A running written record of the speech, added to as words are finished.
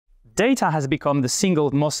Data has become the single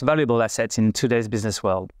most valuable asset in today's business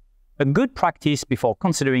world. A good practice before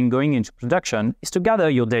considering going into production is to gather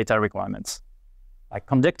your data requirements. By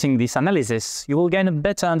conducting this analysis, you will gain a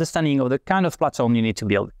better understanding of the kind of platform you need to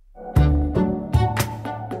build.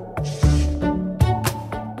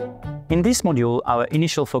 In this module, our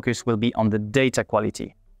initial focus will be on the data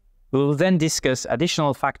quality. We will then discuss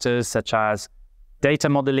additional factors such as data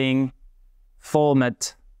modeling,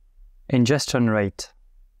 format, ingestion rate,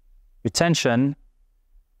 retention,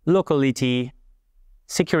 locality,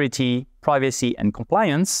 security, privacy and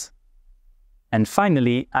compliance, and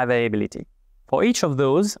finally, availability. For each of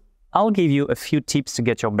those, I'll give you a few tips to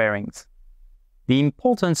get your bearings. The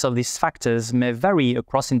importance of these factors may vary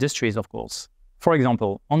across industries, of course. For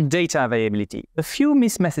example, on data availability, a few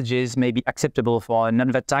missed messages may be acceptable for an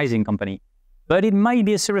advertising company, but it might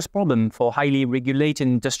be a serious problem for highly regulated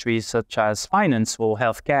industries such as finance or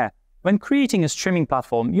healthcare. When creating a streaming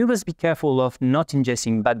platform, you must be careful of not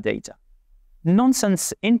ingesting bad data.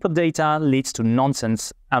 Nonsense input data leads to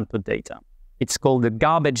nonsense output data. It's called the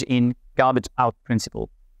garbage in, garbage out principle.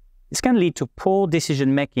 This can lead to poor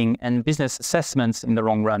decision-making and business assessments in the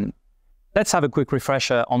long run. Let's have a quick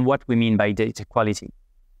refresher on what we mean by data quality.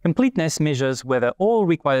 Completeness measures whether all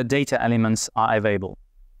required data elements are available.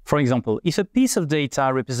 For example, if a piece of data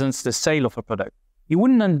represents the sale of a product, it would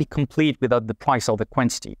not be complete without the price or the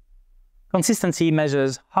quantity. Consistency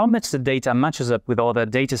measures how much the data matches up with other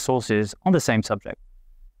data sources on the same subject.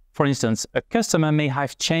 For instance, a customer may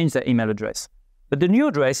have changed their email address, but the new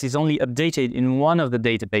address is only updated in one of the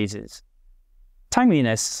databases.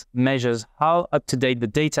 Timeliness measures how up-to-date the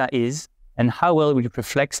data is and how well it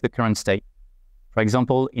reflects the current state. For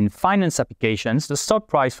example, in finance applications, the stock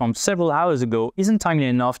price from several hours ago isn't timely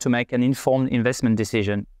enough to make an informed investment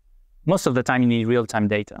decision. Most of the time you need real-time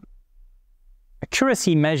data.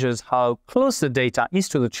 Accuracy measures how close the data is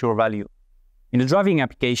to the true value. In a driving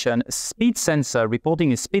application, a speed sensor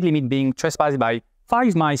reporting a speed limit being trespassed by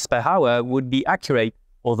 5 miles per hour would be accurate,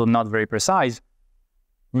 although not very precise.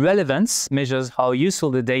 Relevance measures how useful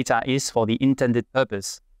the data is for the intended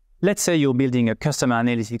purpose. Let's say you're building a customer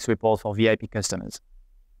analytics report for VIP customers.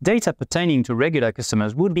 Data pertaining to regular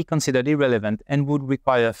customers would be considered irrelevant and would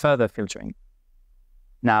require further filtering.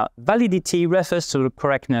 Now, validity refers to the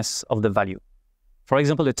correctness of the value. For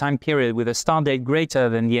example, a time period with a start date greater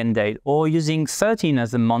than the end date, or using 13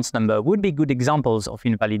 as the month number would be good examples of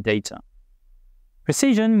invalid data.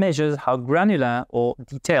 Precision measures how granular or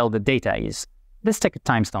detailed the data is. Let's take a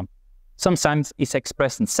timestamp. Sometimes it's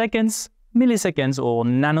expressed in seconds, milliseconds or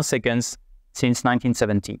nanoseconds since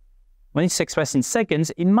 1970. When it's expressed in seconds,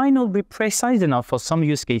 it might not be precise enough for some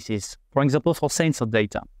use cases, for example, for sensor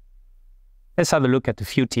data. Let's have a look at a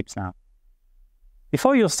few tips now.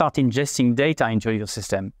 Before you start ingesting data into your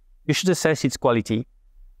system, you should assess its quality.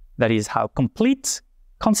 That is, how complete,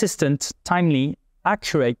 consistent, timely,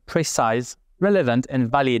 accurate, precise, relevant, and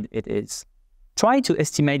valid it is. Try to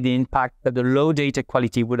estimate the impact that the low data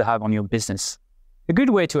quality would have on your business. A good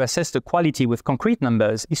way to assess the quality with concrete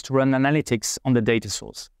numbers is to run analytics on the data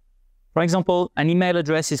source. For example, an email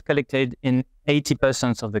address is collected in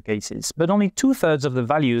 80% of the cases, but only 2/3 of the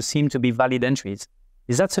values seem to be valid entries.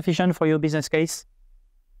 Is that sufficient for your business case?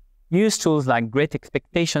 Use tools like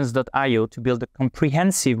greatexpectations.io to build a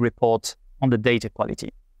comprehensive report on the data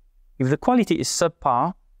quality. If the quality is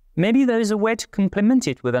subpar, maybe there is a way to complement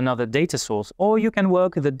it with another data source, or you can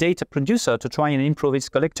work with a data producer to try and improve its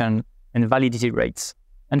collection and validity rates.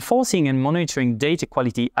 Enforcing and monitoring data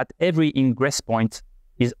quality at every ingress point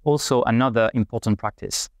is also another important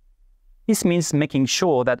practice. This means making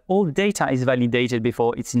sure that all data is validated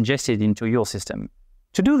before it's ingested into your system.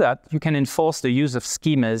 To do that, you can enforce the use of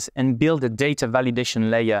schemas and build a data validation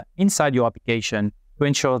layer inside your application to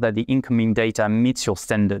ensure that the incoming data meets your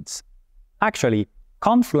standards. Actually,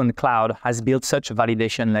 Confluent Cloud has built such a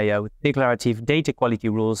validation layer with declarative data quality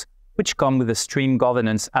rules which come with a Stream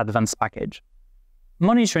Governance Advanced package.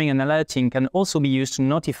 Monitoring and alerting can also be used to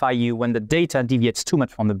notify you when the data deviates too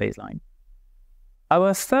much from the baseline.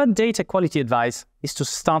 Our third data quality advice is to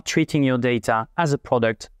start treating your data as a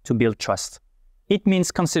product to build trust. It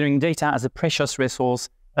means considering data as a precious resource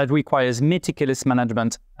that requires meticulous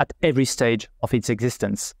management at every stage of its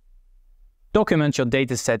existence. Document your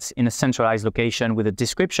datasets in a centralized location with a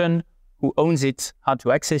description, who owns it, how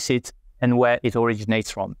to access it, and where it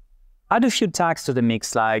originates from. Add a few tags to the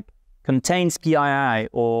mix like contains PII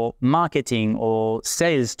or marketing or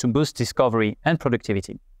sales to boost discovery and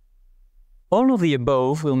productivity. All of the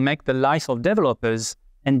above will make the life of developers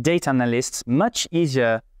and data analysts much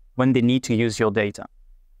easier when they need to use your data.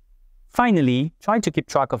 Finally, try to keep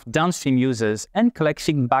track of downstream users and collect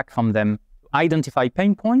feedback from them to identify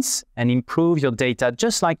pain points and improve your data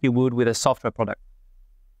just like you would with a software product.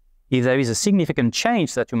 If there is a significant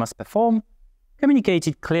change that you must perform, communicate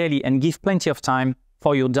it clearly and give plenty of time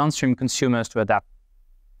for your downstream consumers to adapt.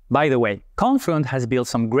 By the way, Confluent has built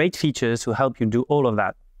some great features to help you do all of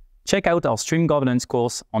that. Check out our stream governance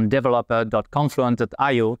course on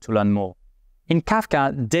developer.confluent.io to learn more. In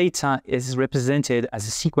Kafka, data is represented as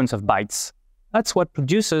a sequence of bytes. That's what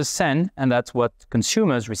producers send, and that's what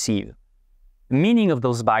consumers receive. The meaning of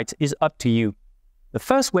those bytes is up to you. The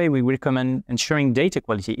first way we recommend ensuring data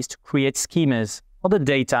quality is to create schemas for the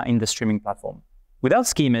data in the streaming platform. Without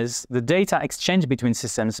schemas, the data exchange between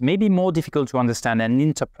systems may be more difficult to understand and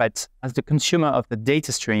interpret, as the consumer of the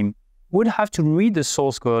data stream would have to read the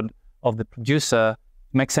source code of the producer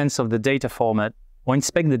to make sense of the data format or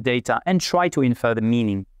inspect the data and try to infer the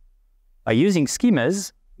meaning. By using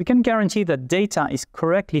schemas, we can guarantee that data is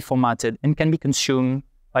correctly formatted and can be consumed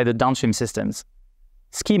by the downstream systems.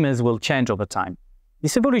 Schemas will change over time.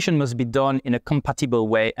 This evolution must be done in a compatible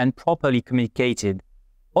way and properly communicated.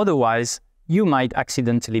 Otherwise, you might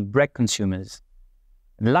accidentally break consumers.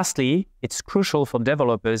 And lastly, it's crucial for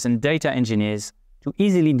developers and data engineers to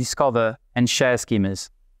easily discover and share schemas,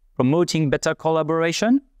 promoting better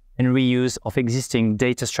collaboration and reuse of existing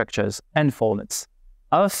data structures and formats.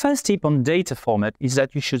 Our first tip on data format is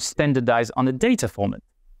that you should standardize on a data format.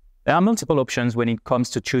 There are multiple options when it comes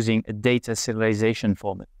to choosing a data serialization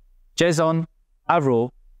format: JSON,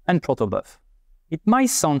 Avro, and protobuf. It might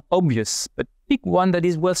sound obvious, but pick one that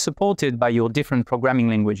is well supported by your different programming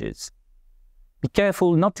languages. Be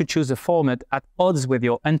careful not to choose a format at odds with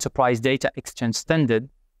your enterprise data exchange standard,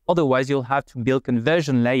 otherwise you'll have to build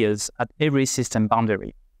conversion layers at every system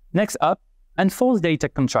boundary. Next up, enforce data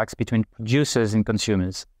contracts between producers and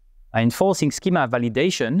consumers. By enforcing schema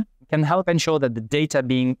validation, we can help ensure that the data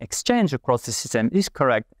being exchanged across the system is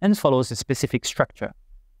correct and follows a specific structure.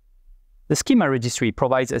 The schema registry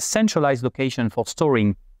provides a centralized location for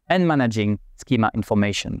storing and managing schema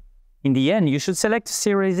information. In the end, you should select a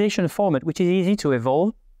serialization format which is easy to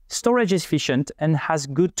evolve, storage is efficient, and has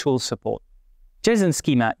good tool support. JSON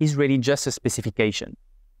schema is really just a specification.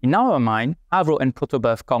 In our mind, Avro and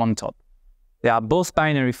protobuf come on top. They are both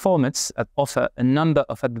binary formats that offer a number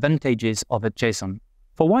of advantages over JSON.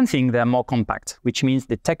 For one thing, they are more compact, which means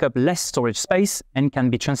they take up less storage space and can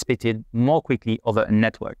be transmitted more quickly over a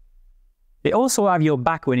network. They also have your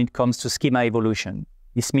back when it comes to schema evolution.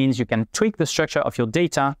 This means you can tweak the structure of your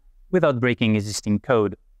data without breaking existing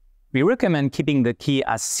code. We recommend keeping the key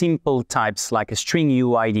as simple types like a string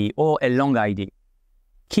UID or a long ID.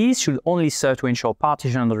 Keys should only serve to ensure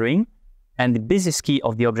partition ordering, and the business key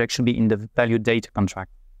of the object should be in the value data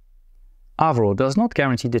contract. Avro does not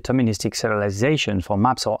guarantee deterministic serialization for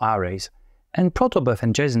maps or arrays, and protobuf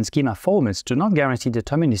and JSON schema formats do not guarantee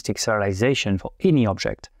deterministic serialization for any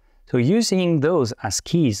object, so using those as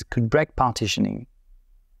keys could break partitioning.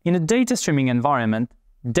 In a data streaming environment,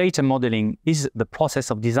 data modeling is the process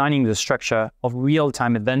of designing the structure of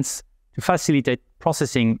real-time events to facilitate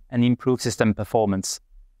processing and improve system performance.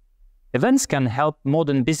 Events can help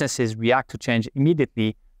modern businesses react to change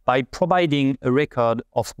immediately by providing a record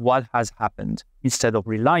of what has happened, instead of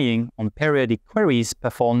relying on periodic queries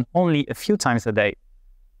performed only a few times a day.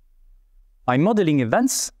 By modeling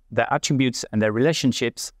events, their attributes and their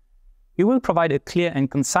relationships, you will provide a clear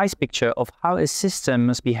and concise picture of how a system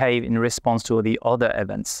must behave in response to the other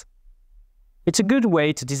events. It's a good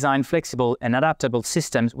way to design flexible and adaptable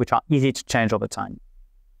systems which are easy to change over time.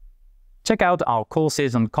 Check out our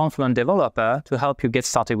courses on Confluent Developer to help you get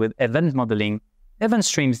started with event modeling, event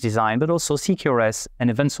streams design, but also CQRS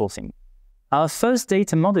and event sourcing. Our first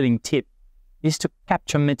data modeling tip is to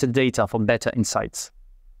capture metadata for better insights.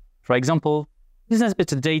 For example, business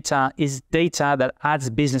metadata is data that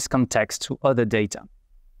adds business context to other data.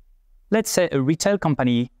 Let's say a retail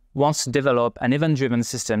company wants to develop an event-driven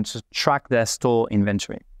system to track their store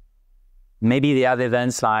inventory. Maybe they have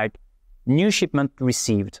events like new shipment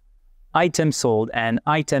received, item sold, and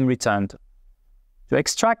item returned. To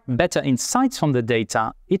extract better insights from the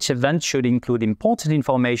data, each event should include important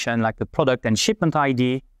information like the product and shipment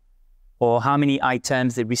ID, or how many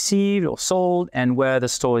items they received or sold, and where the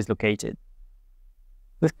store is located.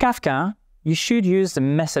 With Kafka, you should use the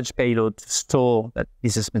message payload to store that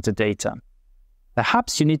business metadata.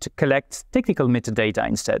 Perhaps you need to collect technical metadata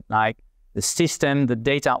instead, like the system the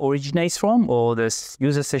data originates from, or the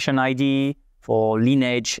user session ID for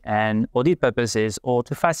lineage and audit purposes, or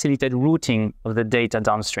to facilitate routing of the data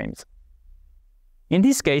downstreams. In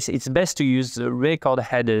this case, it's best to use the record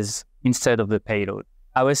headers instead of the payload.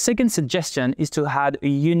 Our second suggestion is to add a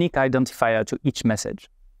unique identifier to each message.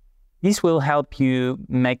 This will help you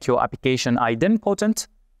make your application idempotent,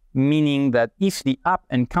 meaning that if the app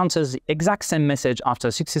encounters the exact same message after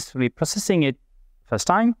successfully processing it first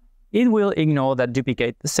time, it will ignore that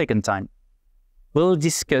duplicate the second time. We'll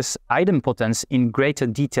discuss idempotence in greater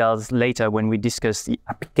details later when we discuss the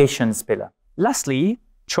applications pillar. Lastly,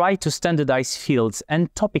 try to standardize fields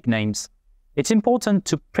and topic names. It's important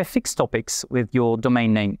to prefix topics with your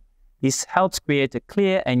domain name. This helps create a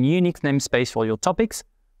clear and unique namespace for your topics,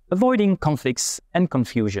 avoiding conflicts and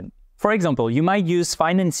confusion. For example, you might use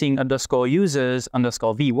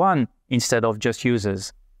financing_users_v1 instead of just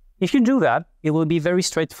users. If you do that, it will be very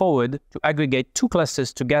straightforward to aggregate two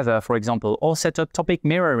clusters together, for example, or set up topic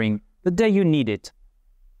mirroring the day you need it.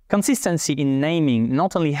 Consistency in naming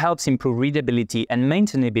not only helps improve readability and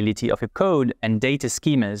maintainability of your code and data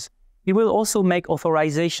schemas, it will also make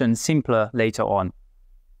authorization simpler later on.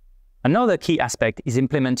 Another key aspect is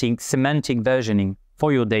implementing semantic versioning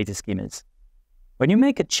for your data schemas. When you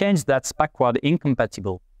make a change that's backward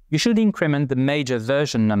incompatible, you should increment the major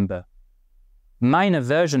version number. Minor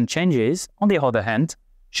version changes, on the other hand,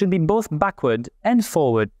 should be both backward and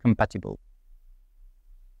forward compatible.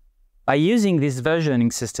 By using this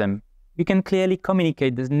versioning system, you can clearly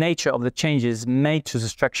communicate the nature of the changes made to the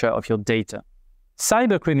structure of your data.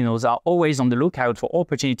 Cybercriminals are always on the lookout for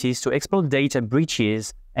opportunities to exploit data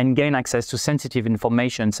breaches and gain access to sensitive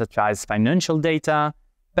information such as financial data,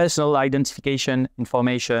 personal identification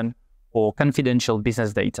information, or confidential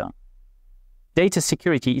business data. Data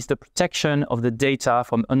security is the protection of the data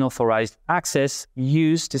from unauthorized access,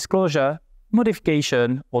 use, disclosure,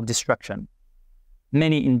 modification, or destruction.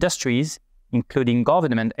 Many industries, including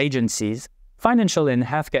government agencies, financial and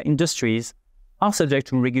healthcare industries, are subject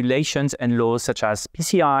to regulations and laws such as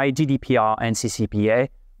PCI, GDPR, and CCPA,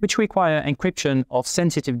 which require encryption of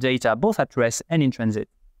sensitive data both at rest and in transit.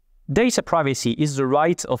 Data privacy is the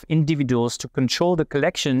right of individuals to control the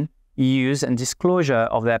collection, use, and disclosure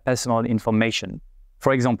of their personal information.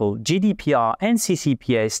 For example, GDPR and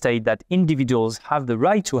CCPA state that individuals have the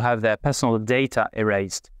right to have their personal data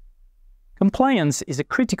erased. Compliance is a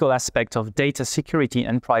critical aspect of data security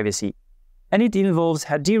and privacy, and it involves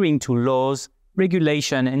adhering to laws,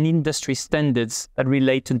 regulation, and industry standards that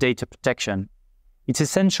relate to data protection. It's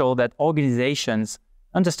essential that organizations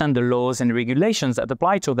understand the laws and regulations that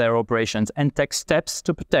apply to their operations and take steps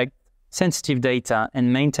to protect sensitive data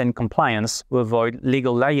and maintain compliance to avoid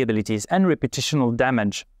legal liabilities and reputational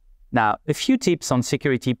damage. Now, a few tips on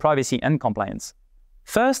security, privacy, and compliance.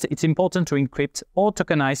 First, it's important to encrypt or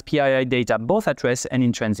tokenize PII data both at rest and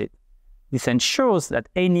in transit. This ensures that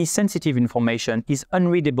any sensitive information is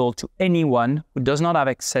unreadable to anyone who does not have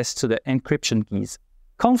access to the encryption keys.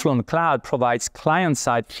 Confluent Cloud provides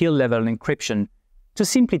client-side field-level encryption to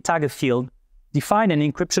simply tag a field, define an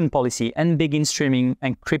encryption policy, and begin streaming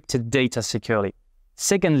encrypted data securely.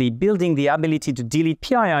 Secondly, building the ability to delete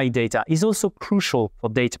PII data is also crucial for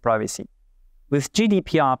data privacy. With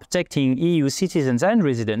GDPR protecting EU citizens and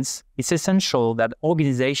residents, it's essential that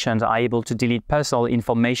organizations are able to delete personal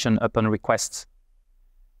information upon requests.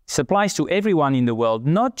 This applies to everyone in the world,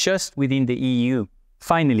 not just within the EU.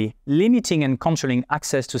 Finally, limiting and controlling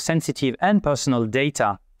access to sensitive and personal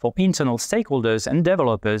data for internal stakeholders and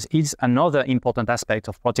developers is another important aspect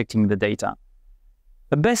of protecting the data.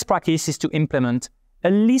 The best practice is to implement a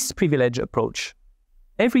least privilege approach.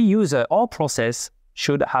 Every user or process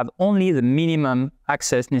should have only the minimum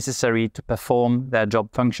access necessary to perform their job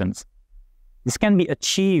functions. This can be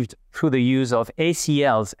achieved through the use of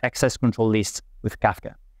ACL's access control list with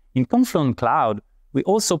Kafka. In Confluent Cloud, we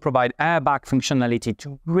also provide airbag functionality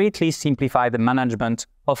to greatly simplify the management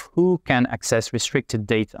of who can access restricted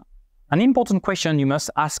data. An important question you must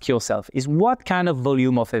ask yourself is what kind of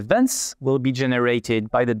volume of events will be generated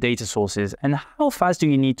by the data sources and how fast do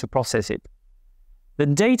you need to process it? The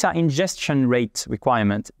data ingestion rate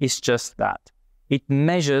requirement is just that. It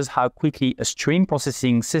measures how quickly a stream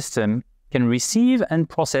processing system can receive and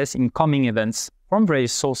process incoming events from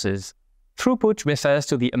various sources. Throughput refers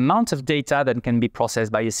to the amount of data that can be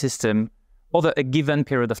processed by a system over a given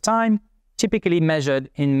period of time, typically measured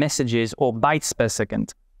in messages or bytes per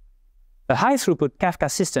second. A high-throughput Kafka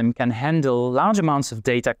system can handle large amounts of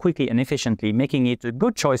data quickly and efficiently, making it a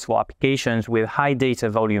good choice for applications with high data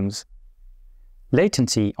volumes.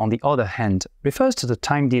 Latency, on the other hand, refers to the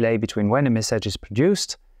time delay between when a message is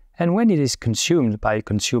produced and when it is consumed by a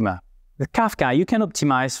consumer. With Kafka, you can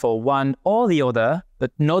optimize for one or the other,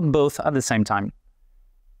 but not both at the same time.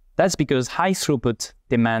 That's because high throughput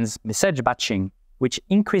demands message batching, which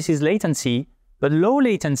increases latency, but low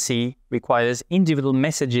latency requires individual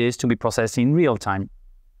messages to be processed in real time.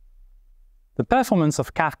 The performance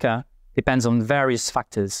of Kafka depends on various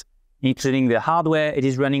factors, including the hardware it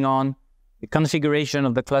is running on, the configuration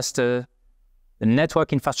of the cluster, the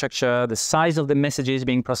network infrastructure, the size of the messages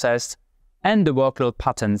being processed, and the workload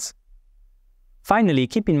patterns. Finally,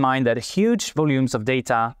 keep in mind that huge volumes of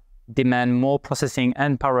data demand more processing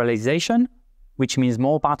and parallelization, which means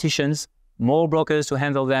more partitions, more brokers to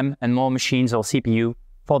handle them, and more machines or CPU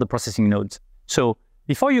for the processing nodes. So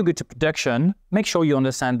before you go to production, make sure you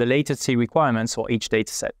understand the latency requirements for each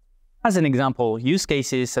dataset. As an example, use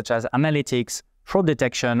cases such as analytics, fraud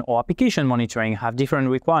detection, or application monitoring have different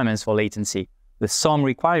requirements for latency, with some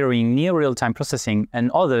requiring near real-time processing and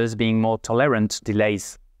others being more tolerant to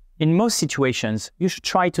delays. In most situations, you should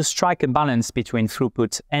try to strike a balance between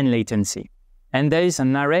throughput and latency. And there is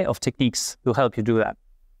an array of techniques to help you do that.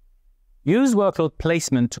 Use workload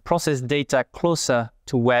placement to process data closer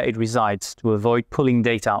to where it resides to avoid pulling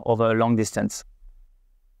data over a long distance.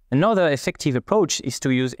 Another effective approach is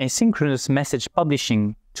to use asynchronous message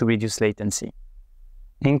publishing to reduce latency.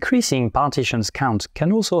 Increasing partitions count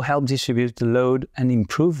can also help distribute the load and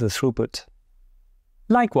improve the throughput.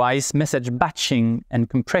 Likewise, message batching and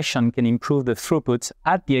compression can improve the throughput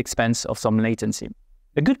at the expense of some latency.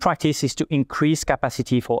 A good practice is to increase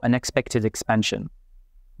capacity for unexpected expansion.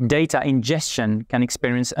 Data ingestion can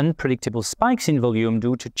experience unpredictable spikes in volume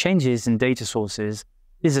due to changes in data sources,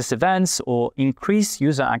 business events, or increased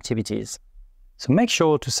user activities. So make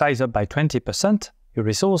sure to size up by 20% your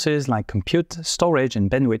resources like compute, storage, and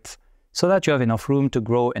bandwidth so that you have enough room to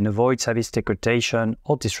grow and avoid service degradation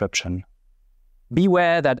or disruption.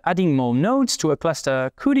 Beware that adding more nodes to a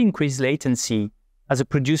cluster could increase latency, as a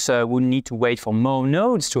producer would need to wait for more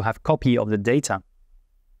nodes to have copy of the data.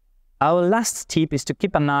 Our last tip is to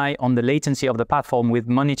keep an eye on the latency of the platform with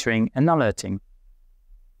monitoring and alerting.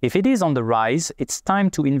 If it is on the rise, it's time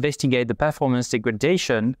to investigate the performance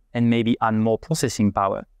degradation and maybe add more processing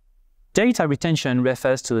power. Data retention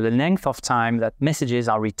refers to the length of time that messages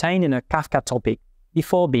are retained in a Kafka topic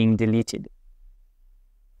before being deleted.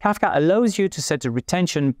 Kafka allows you to set a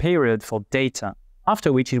retention period for data,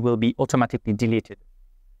 after which it will be automatically deleted.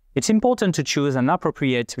 It's important to choose an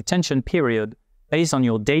appropriate retention period based on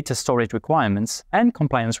your data storage requirements and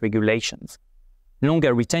compliance regulations.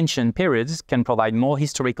 Longer retention periods can provide more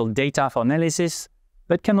historical data for analysis,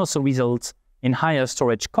 but can also result in higher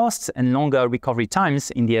storage costs and longer recovery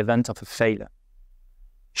times in the event of a failure.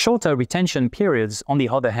 Shorter retention periods, on the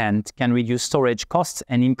other hand, can reduce storage costs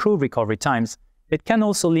and improve recovery times, but can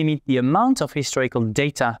also limit the amount of historical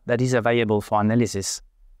data that is available for analysis.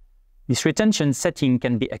 This retention setting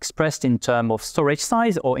can be expressed in terms of storage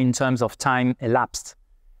size or in terms of time elapsed.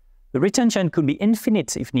 The retention could be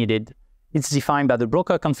infinite if needed. It's defined by the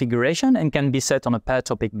broker configuration and can be set on a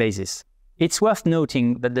per-topic basis. It's worth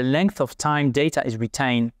noting that the length of time data is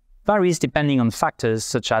retained varies depending on factors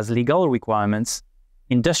such as legal requirements,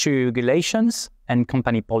 industry regulations, and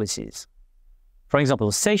company policies. For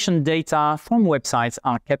example, session data from websites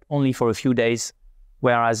are kept only for a few days,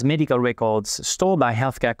 whereas medical records stored by a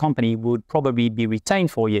healthcare company would probably be retained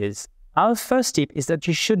for years. Our first tip is that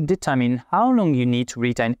you should determine how long you need to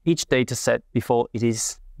retain each dataset before it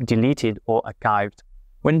is deleted or archived.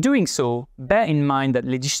 When doing so, bear in mind that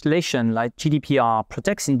legislation like GDPR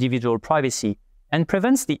protects individual privacy and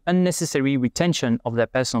prevents the unnecessary retention of their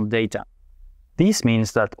personal data. This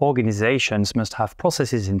means that organizations must have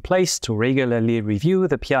processes in place to regularly review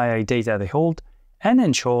the PII data they hold and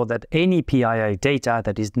ensure that any PII data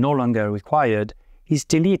that is no longer required is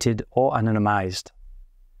deleted or anonymized.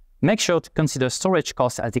 Make sure to consider storage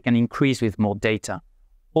costs as they can increase with more data.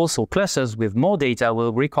 Also, clusters with more data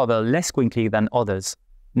will recover less quickly than others.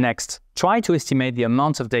 Next, try to estimate the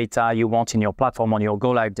amount of data you want in your platform on your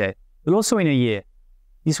go-live day, but also in a year.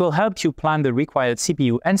 This will help you plan the required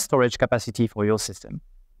CPU and storage capacity for your system.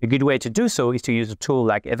 A good way to do so is to use a tool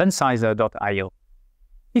like event-sizer.io.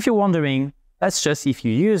 If you're wondering, that's just if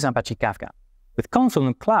you use Apache Kafka. With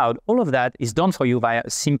Confluent Cloud, all of that is done for you via a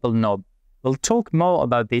simple knob. We'll talk more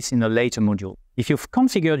about this in a later module. If you've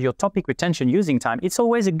configured your topic retention using time, it's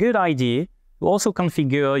always a good idea to also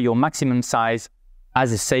configure your maximum size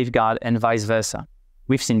as a safeguard and vice versa.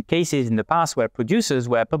 We've seen cases in the past where producers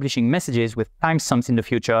were publishing messages with timestamps in the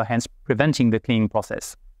future, hence preventing the cleaning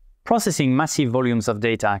process. Processing massive volumes of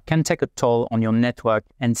data can take a toll on your network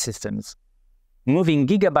and systems. Moving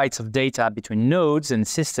gigabytes of data between nodes and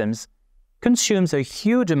systems consumes a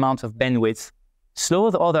huge amount of bandwidth,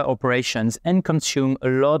 slows other operations, and consumes a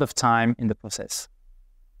lot of time in the process.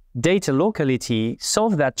 Data locality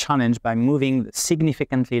solves that challenge by moving the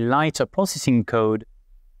significantly lighter processing code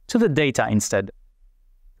to the data instead.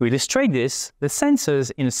 To illustrate this, the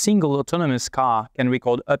sensors in a single autonomous car can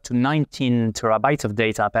record up to 19 terabytes of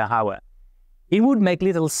data per hour. It would make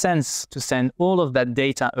little sense to send all of that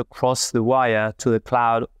data across the wire to the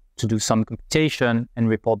cloud to do some computation and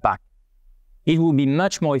report back. It would be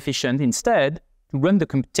much more efficient instead to run the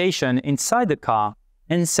computation inside the car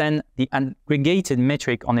and send the aggregated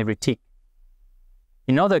metric on every tick.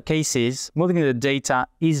 In other cases, moving the data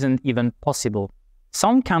isn't even possible.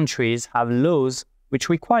 Some countries have laws which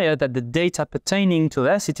require that the data pertaining to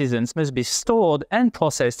their citizens must be stored and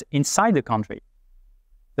processed inside the country.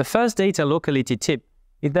 The first data locality tip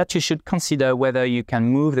is that you should consider whether you can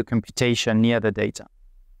move the computation near the data.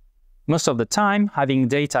 Most of the time, having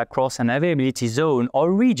data across an availability zone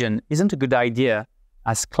or region isn't a good idea,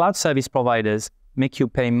 as cloud service providers make you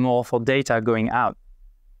pay more for data going out.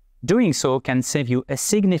 Doing so can save you a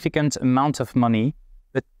significant amount of money,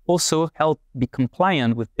 but also help be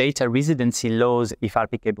compliant with data residency laws if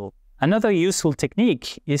applicable. Another useful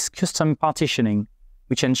technique is custom partitioning,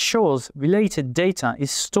 which ensures related data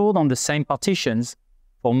is stored on the same partitions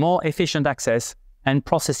for more efficient access and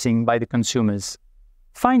processing by the consumers.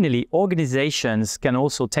 Finally, organizations can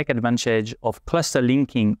also take advantage of cluster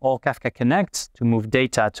linking or Kafka Connect to move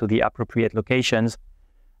data to the appropriate locations,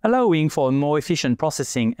 allowing for a more efficient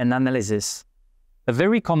processing and analysis. A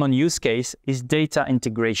very common use case is data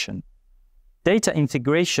integration. Data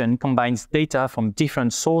integration combines data from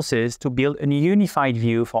different sources to build a unified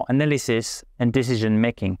view for analysis and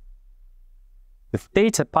decision-making. With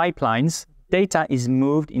data pipelines, data is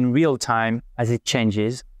moved in real time as it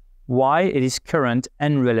changes, while it is current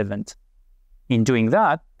and relevant. In doing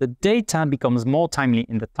that, the data becomes more timely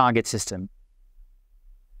in the target system.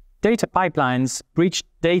 Data pipelines bridge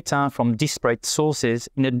data from disparate sources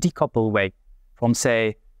in a decoupled way, from,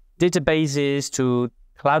 say, databases to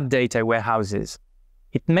cloud data warehouses.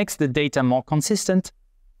 It makes the data more consistent.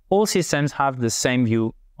 All systems have the same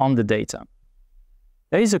view on the data.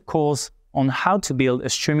 There is a course on how to build a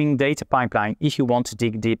streaming data pipeline if you want to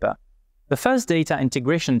dig deeper. The first data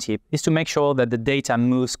integration tip is to make sure that the data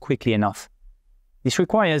moves quickly enough. This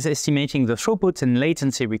requires estimating the throughput and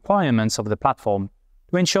latency requirements of the platform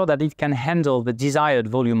to ensure that it can handle the desired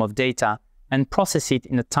volume of data and process it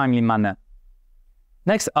in a timely manner.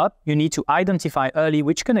 Next up, you need to identify early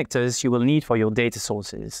which connectors you will need for your data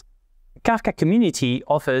sources. The Kafka community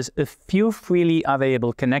offers a few freely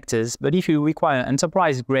available connectors, but if you require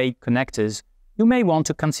enterprise-grade connectors, you may want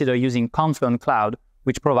to consider using Confluent Cloud,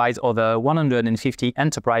 which provides over 150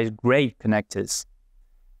 enterprise-grade connectors.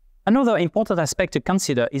 Another important aspect to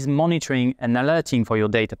consider is monitoring and alerting for your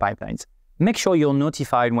data pipelines. Make sure you're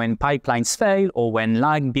notified when pipelines fail or when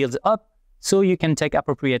lag builds up so you can take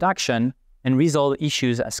appropriate action and resolve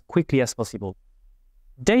issues as quickly as possible.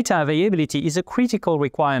 Data availability is a critical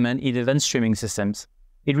requirement in event streaming systems.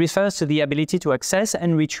 It refers to the ability to access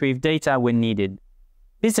and retrieve data when needed.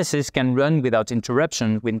 Businesses can run without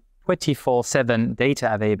interruption with 24/7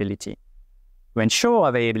 data availability. To ensure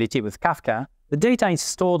availability with Kafka, the data is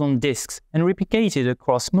stored on disks and replicated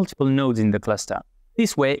across multiple nodes in the cluster.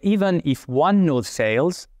 This way, even if one node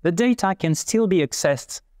fails, the data can still be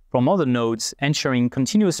accessed from other nodes, ensuring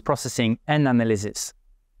continuous processing and analysis.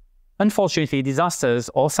 Unfortunately, disasters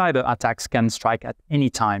or cyber attacks can strike at any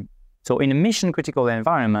time. So in a mission-critical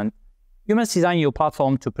environment, you must design your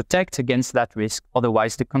platform to protect against that risk,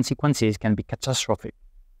 otherwise the consequences can be catastrophic.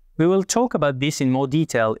 We will talk about this in more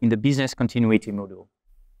detail in the business continuity module.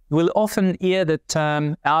 You will often hear the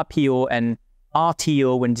term RPO and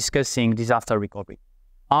RTO when discussing disaster recovery.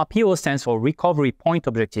 RPO stands for Recovery Point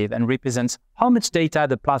Objective and represents how much data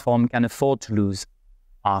the platform can afford to lose.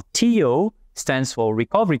 RTO stands for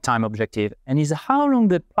Recovery Time Objective and is how long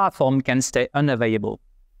the platform can stay unavailable.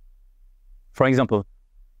 For example,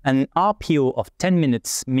 an RPO of 10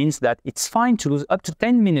 minutes means that it's fine to lose up to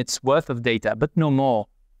 10 minutes worth of data, but no more.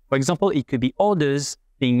 For example, it could be orders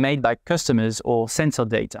being made by customers or sensor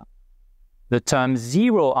data. The term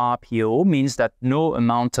zero RPO means that no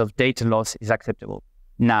amount of data loss is acceptable.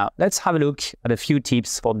 Now, let's have a look at a few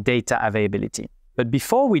tips for data availability. But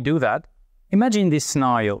before we do that, imagine this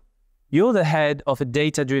scenario. You're the head of a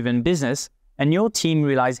data-driven business, and your team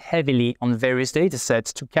relies heavily on various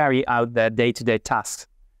datasets to carry out their day-to-day tasks.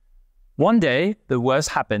 One day, the worst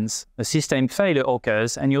happens, a system failure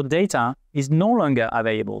occurs, and your data is no longer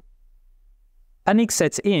available. Panic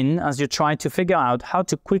sets in as you try to figure out how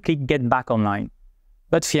to quickly get back online.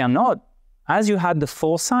 But fear not, as you had the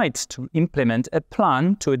foresight to implement a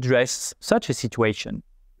plan to address such a situation.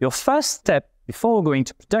 Your first step before going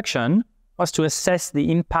to production was to assess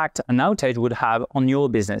the impact an outage would have on your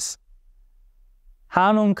business.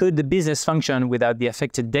 How long could the business function without the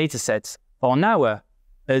affected datasets? For an hour,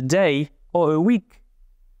 a day, or a week?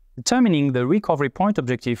 Determining the recovery point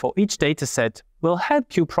objective for each dataset will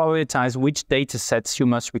help you prioritize which datasets you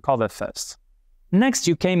must recover first. Next,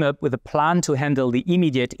 you came up with a plan to handle the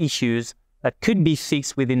immediate issues that could be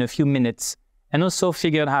fixed within a few minutes, and also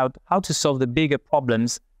figured out how to solve the bigger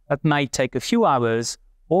problems that might take a few hours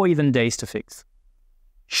or even days to fix.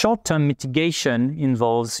 Short-term mitigation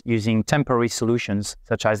involves using temporary solutions,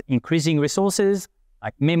 such as increasing resources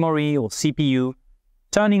like memory or CPU,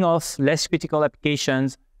 turning off less critical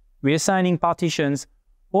applications, reassigning partitions,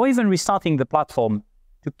 or even restarting the platform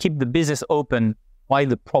to keep the business open while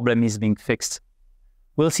the problem is being fixed.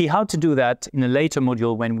 We'll see how to do that in a later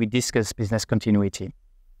module when we discuss business continuity.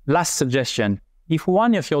 Last suggestion: if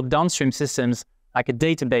one of your downstream systems, like a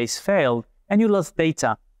database, failed and you lost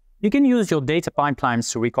data, you can use your data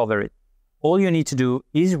pipelines to recover it. All you need to do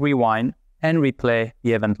is rewind and replay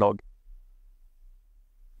the event log.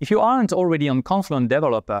 If you aren't already on Confluent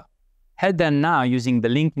Developer, head there now using the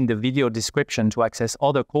link in the video description to access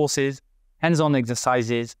other courses, hands-on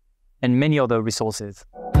exercises, and many other resources.